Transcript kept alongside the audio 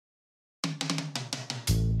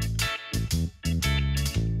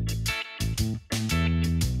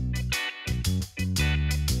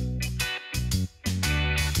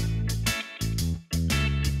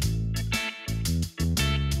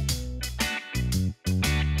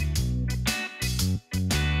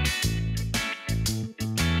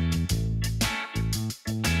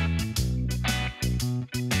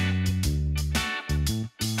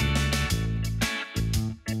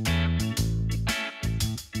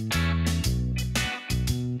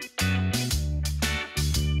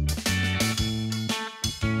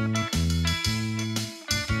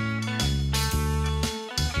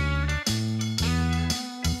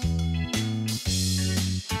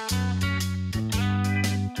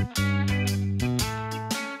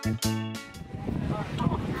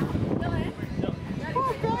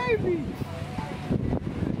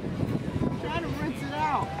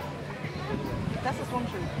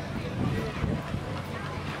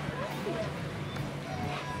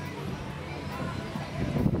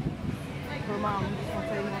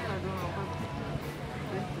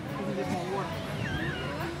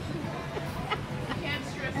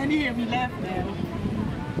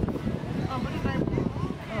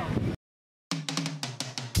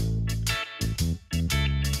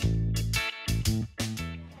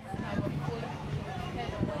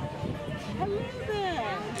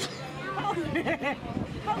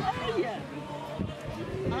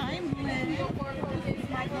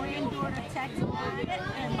my granddaughter Taxana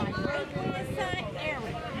and my great-grandson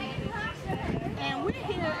Eric. And we're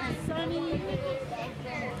here in sunny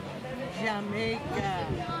Jamaica,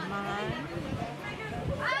 maan.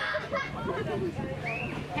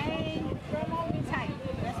 Hang tight.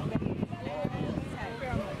 That's what it is. Hang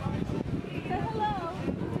tight. Say hello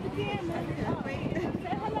to the camera.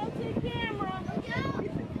 Say hello to the camera.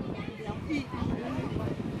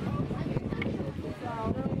 So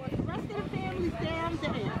the rest of the family's down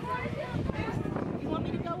there. You want me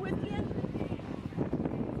to go with you?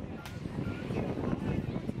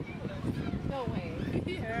 No way.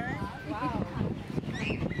 Yeah. Wow.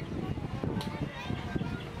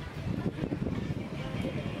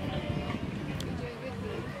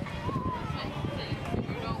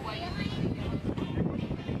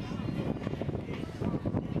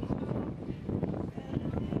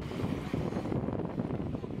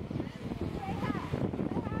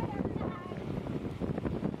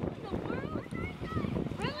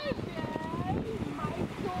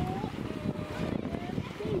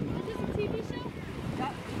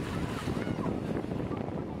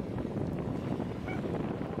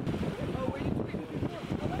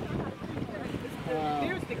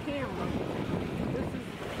 Here's the camera. This is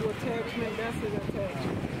the attachment. That's the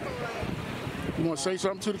attachment. You want to say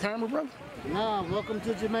something to the camera, brother? No, welcome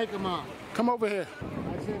to Jamaica, Mom. Come over here.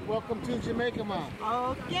 I said, welcome to Jamaica, Mom.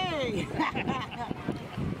 Okay.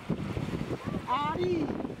 Ari.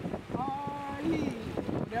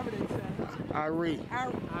 Whatever they say. Irie.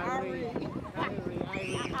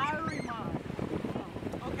 Ari, Mom.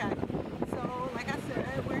 Okay. So, like I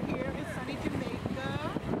said, we're here in sunny Jamaica.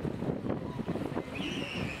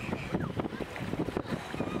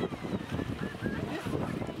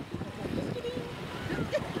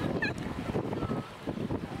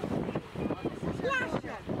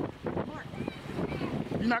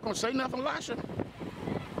 You're not going to say nothing, Lasha?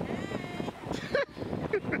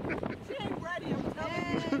 She ain't ready, I'm telling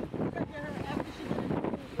you. You gotta get her after she gets in the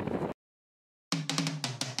mood.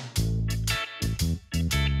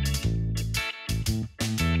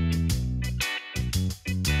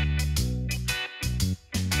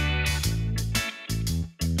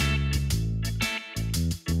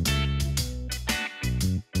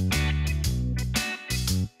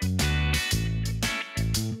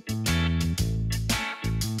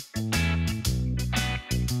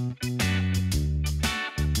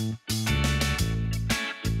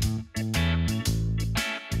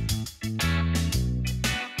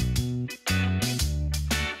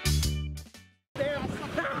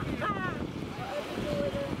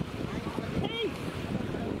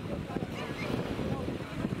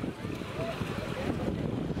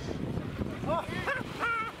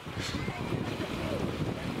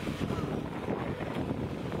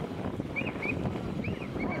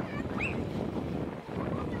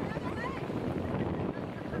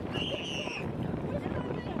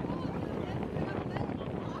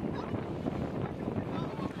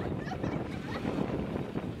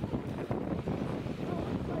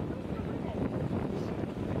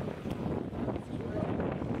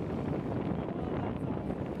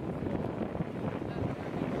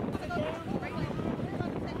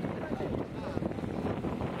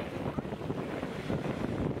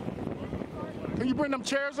 Can you bring them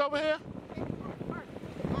chairs over here?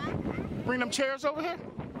 Bring them chairs over here?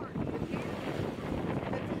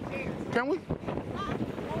 Can we?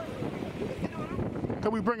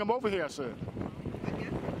 Can we bring them over here, I said?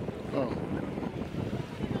 Oh.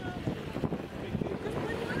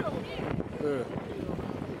 Yeah.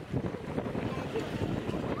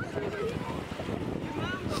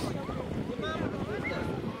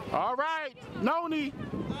 All right, Noni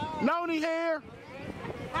here.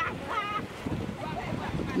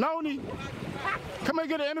 Noni, come and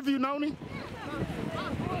get an interview, Noni.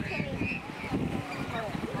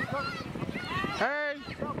 Hey,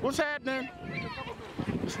 what's happening?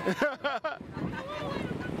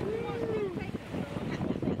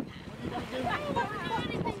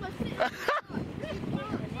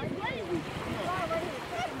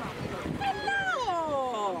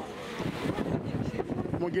 Hello.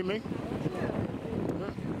 Want to get me?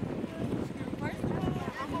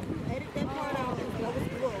 Edit that part out and go with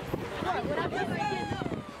the wolf. What I just said?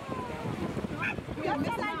 You sound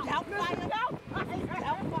like Doubtfire.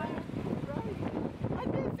 Doubtfire. I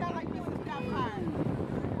did sound like Mrs. Doubtfire.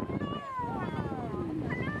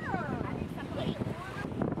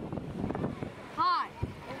 Hi.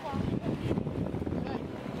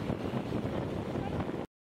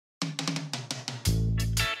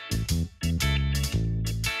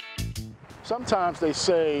 Sometimes they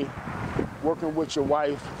say working with your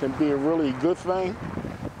wife can be a really good thing,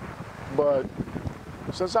 but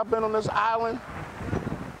since I've been on this island,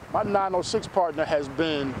 my 906 partner has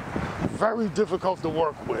been very difficult to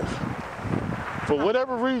work with. For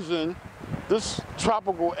whatever reason, this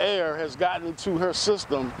tropical air has gotten into her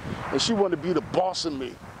system and she wanted to be the boss of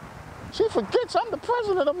me. She forgets I'm the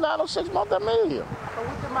president of 906 Multimedia. So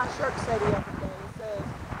what did my shirt say the other day? It says,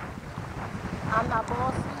 I'm not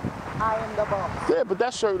bossy, I am the boss. Yeah, but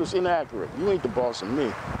that shirt is inaccurate. You ain't the boss of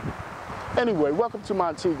me. Anyway, welcome to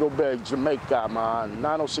Montego Bay, Jamaica, man.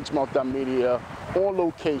 906 Multimedia, on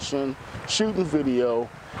location, shooting video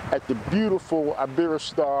at the beautiful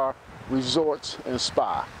Iberostar Resorts and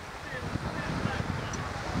Spa.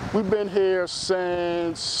 We've been here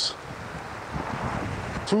since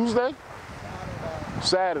Tuesday?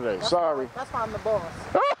 Saturday, sorry. That's why I'm the boss.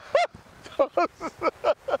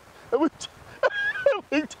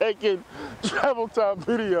 We taking travel time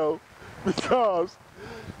video because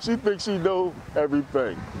she thinks she knows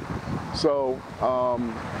everything. So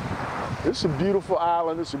it's a beautiful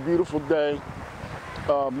island, it's a beautiful day.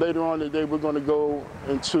 Later on today we're going to go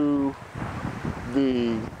into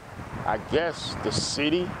I guess the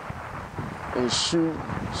city and shoot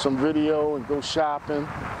some video and go shopping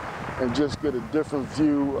and just get a different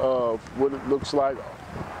view of what it looks like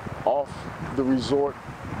off the resort.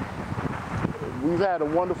 We've had a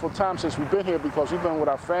wonderful time since we've been here because we've been with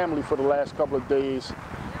our family for the last couple of days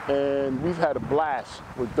and we've had a blast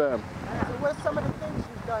with them. So what are some of the things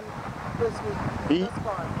you've done this week? Eat.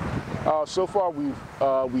 Thus far? So far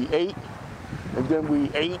we ate and then we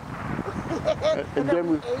ate and then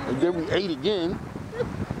we ate again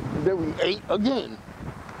and then we ate again.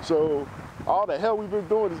 So all the hell we've been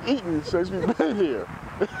doing is eating since we've been here.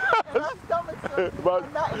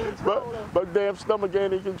 My damn stomach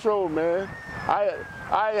ain't in control, man.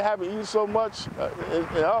 I haven't eaten so much, and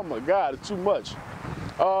oh my God, it's too much.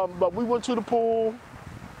 But we went to the pool.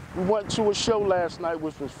 We went to a show last night,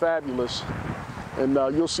 which was fabulous. And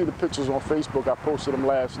you'll see the pictures on Facebook. I posted them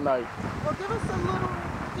last night. Well, give us a little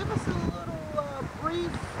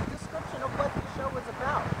brief description of what the show was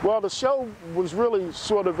about. Well, the show was really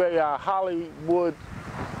sort of a Hollywood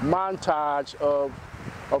montage of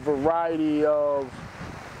a variety of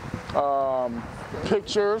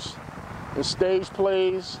pictures and stage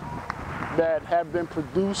plays that have been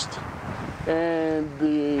produced, and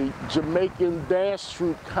the Jamaican dance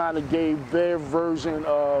troupe kind of gave their version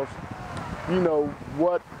of, you know,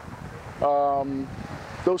 what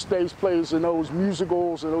those stage plays and those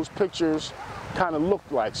musicals and those pictures kind of looked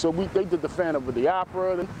like. So they did the Phantom of the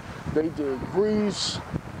Opera, they did Grease,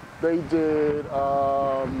 they did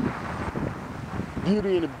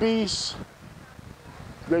Beauty and the Beast,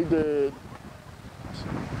 they did,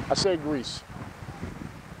 I said Grease.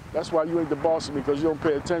 That's why you ain't the boss of me, because you don't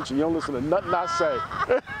pay attention. You don't listen to nothing I say.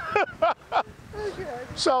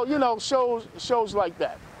 So, you know, shows like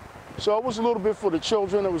that. So it was a little bit for the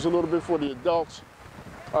children, it was a little bit for the adults.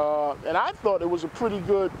 And I thought it was a pretty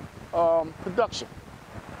good production.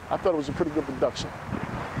 I thought it was a pretty good production.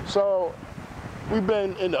 So we've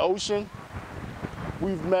been in the ocean.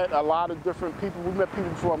 We've met a lot of different people. We've met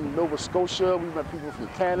people from Nova Scotia. We've met people from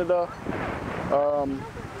Canada.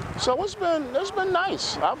 So it's been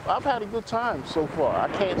nice. I've had a good time so far. I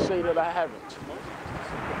can't say that I haven't.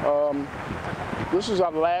 This is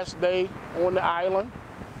our last day on the island.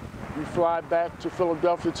 We fly back to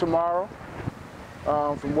Philadelphia tomorrow.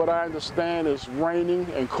 From what I understand, it's raining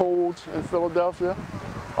and cold in Philadelphia.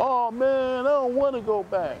 Oh man, I don't want to go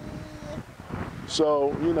back.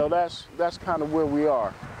 So, you know, that's kind of where we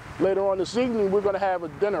are. Later on this evening, we're going to have a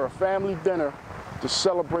dinner, a family dinner, to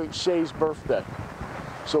celebrate Shay's birthday.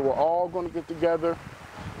 So we're all going to get together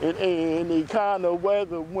in any kind of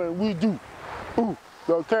weather when we do. Ooh,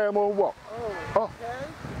 the camera walk. Oh,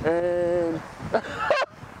 okay. And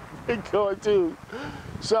we're going to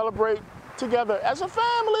celebrate together as a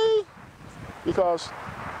family. Because,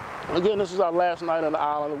 again, this is our last night on the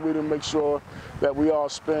island, and we didn't make sure that we all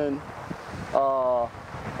spend, all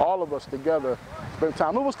of us together, spend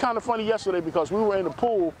time. It was kind of funny yesterday because we were in the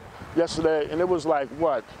pool yesterday, and it was like,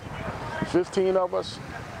 what, 15 of us?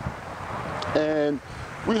 And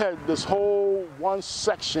we had this whole one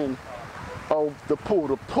section of the pool.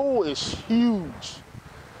 The pool is huge,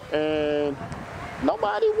 and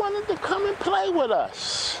nobody wanted to come and play with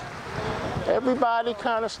us. Everybody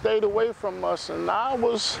kind of stayed away from us, and I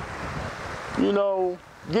was, you know,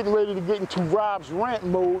 getting ready to get into Rob's rant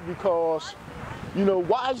mode because, you know,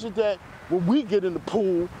 why is it that when we get in the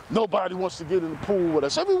pool, nobody wants to get in the pool with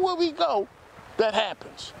us? Everywhere we go, that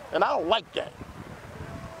happens, and I don't like that.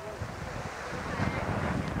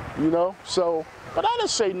 You know, so, but I didn't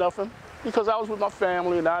say nothing because I was with my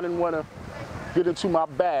family and I didn't want to get into my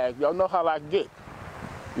bag. Y'all know how I get.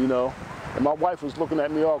 you know. And my wife was looking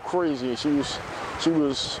at me all crazy, and she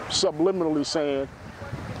was subliminally saying,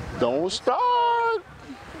 "Don't start."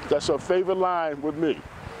 That's her favorite line with me.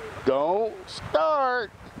 Don't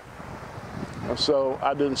start. And so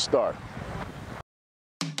I didn't start.